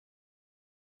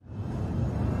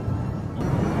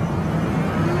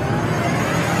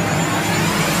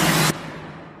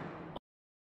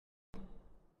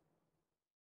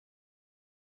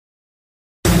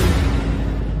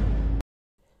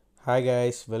Hi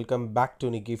guys, welcome back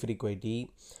to Nikki Frequity.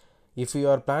 If you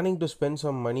are planning to spend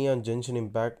some money on Genshin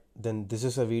Impact, then this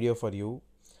is a video for you.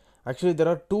 Actually, there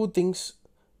are two things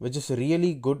which is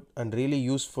really good and really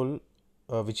useful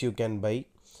which you can buy.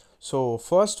 So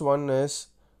first one is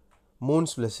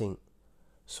Moon's Blessing.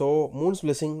 So Moon's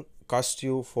Blessing costs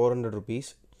you 400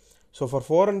 rupees. So for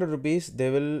 400 rupees, they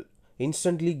will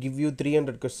instantly give you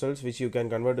 300 crystals which you can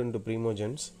convert into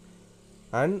Primogems,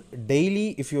 and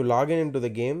daily if you log in into the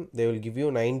game they will give you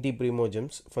 90 primo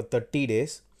gems for 30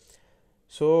 days.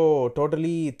 So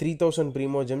totally 3000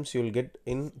 primo gems you will get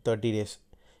in 30 days.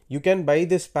 You can buy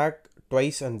this pack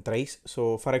twice and thrice.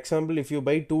 So for example, if you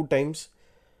buy two times,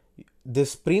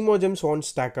 this primo gems won't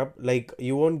stack up, like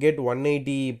you won't get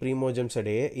 180 primo gems a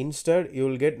day. Instead you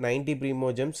will get 90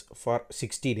 primo gems for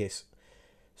 60 days.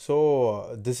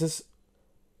 So this is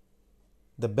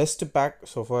the best pack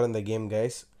so far in the game,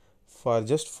 guys. For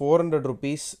just 400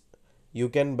 rupees you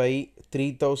can buy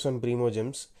 3000 primo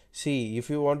gems. See, if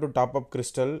you want to top up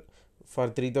crystal for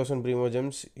 3000 primo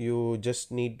gems, you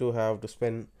just need to have to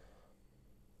spend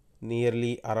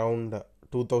nearly around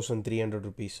 2300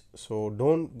 rupees. So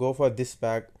don't go for this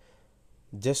pack,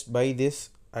 just buy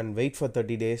this and wait for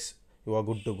 30 days, you are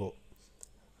good to go.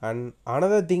 And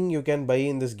another thing you can buy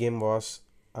in this game was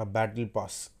a battle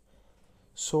pass.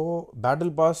 So battle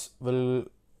pass will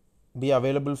be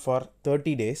available for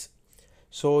 30 days.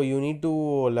 So you need to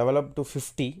level up to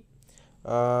 50.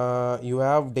 You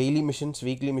have daily missions,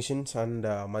 weekly missions and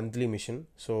monthly mission.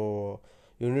 So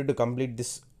you need to complete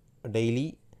this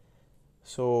daily.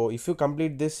 So if you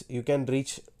complete this, you can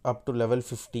reach up to level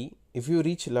 50. If you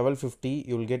reach level 50,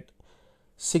 you will get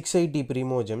 680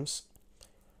 primo gems,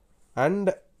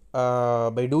 and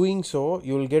by doing so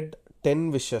you will get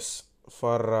 10 wishes.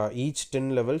 For each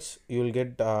 10 levels you will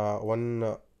get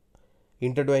one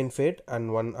intertwined fate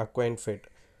and one acquaint fate.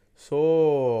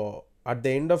 So at the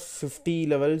end of 50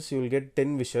 levels you will get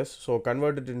 10 wishes, so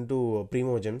convert it into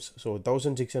primo gems. So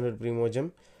 1600 primo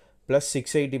gem plus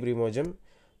 680 primo gem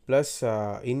plus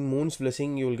in Moon's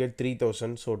Blessing you will get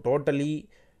 3000. So totally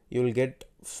you will get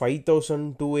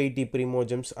 5280 primo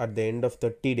gems at the end of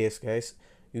 30 days, guys.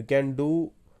 You can do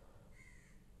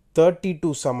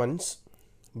 32 summons.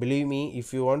 Believe me,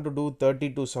 if you want to do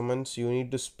 32 summons, you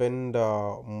need to spend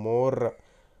more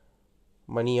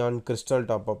money on crystal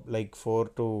top up, like 4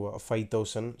 to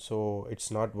 5000. So it's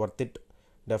not worth it.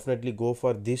 Definitely go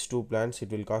for these two plans.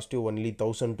 It will cost you only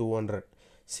 1200.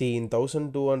 See, in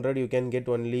 1200 you can get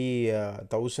only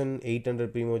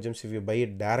 1800 primo gems if you buy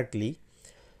it directly.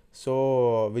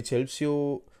 So which helps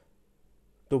you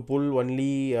to pull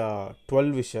only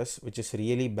 12 wishes, which is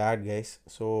really bad, guys.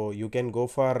 So you can go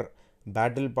for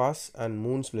battle pass and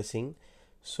Moon's Blessing.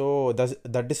 So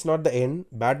that is not the end.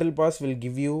 Battle pass will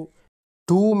give you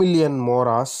 2 million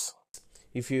moras.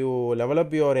 If you level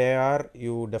up your AR,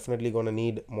 you definitely gonna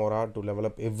need mora to level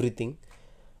up everything.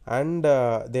 And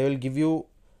they will give you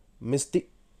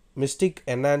mystic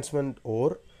enhancement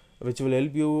ore, which will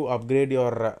help you upgrade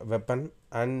your weapon.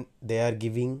 And they are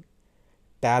giving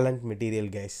talent material,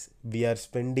 guys. We are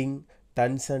spending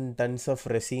tons and tons of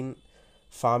resin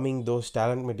farming those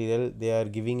talent material. They are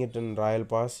giving it in royal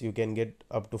pass. You can get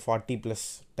up to 40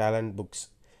 plus talent books.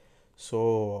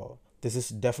 So this is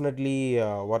definitely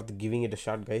worth giving it a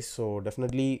shot, guys. So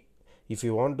definitely, if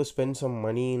you want to spend some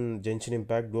money in Genshin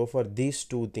Impact, go for these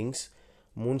two things: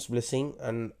 Moon's Blessing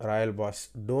and royal pass.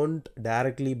 Don't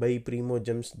directly buy primo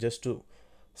gems just to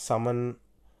summon,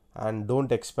 and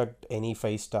don't expect any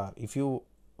 5-star. If you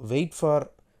wait for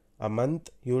a month,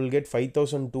 you will get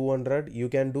 5200. You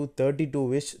can do 32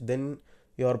 wish, then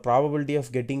your probability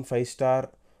of getting 5-star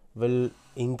will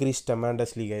increase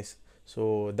tremendously, guys.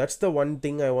 So that's the one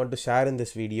thing I want to share in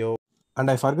this video. And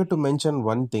I forgot to mention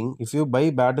one thing: if you buy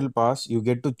battle pass, you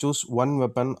get to choose one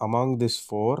weapon among these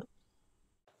four.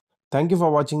 Thank you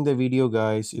for watching the video,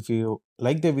 guys. If you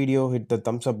like the video, hit the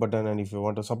thumbs up button, and if you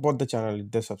want to support the channel,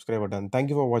 hit the subscribe button.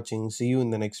 Thank you for watching. See you in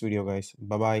the next video, guys.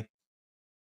 Bye bye.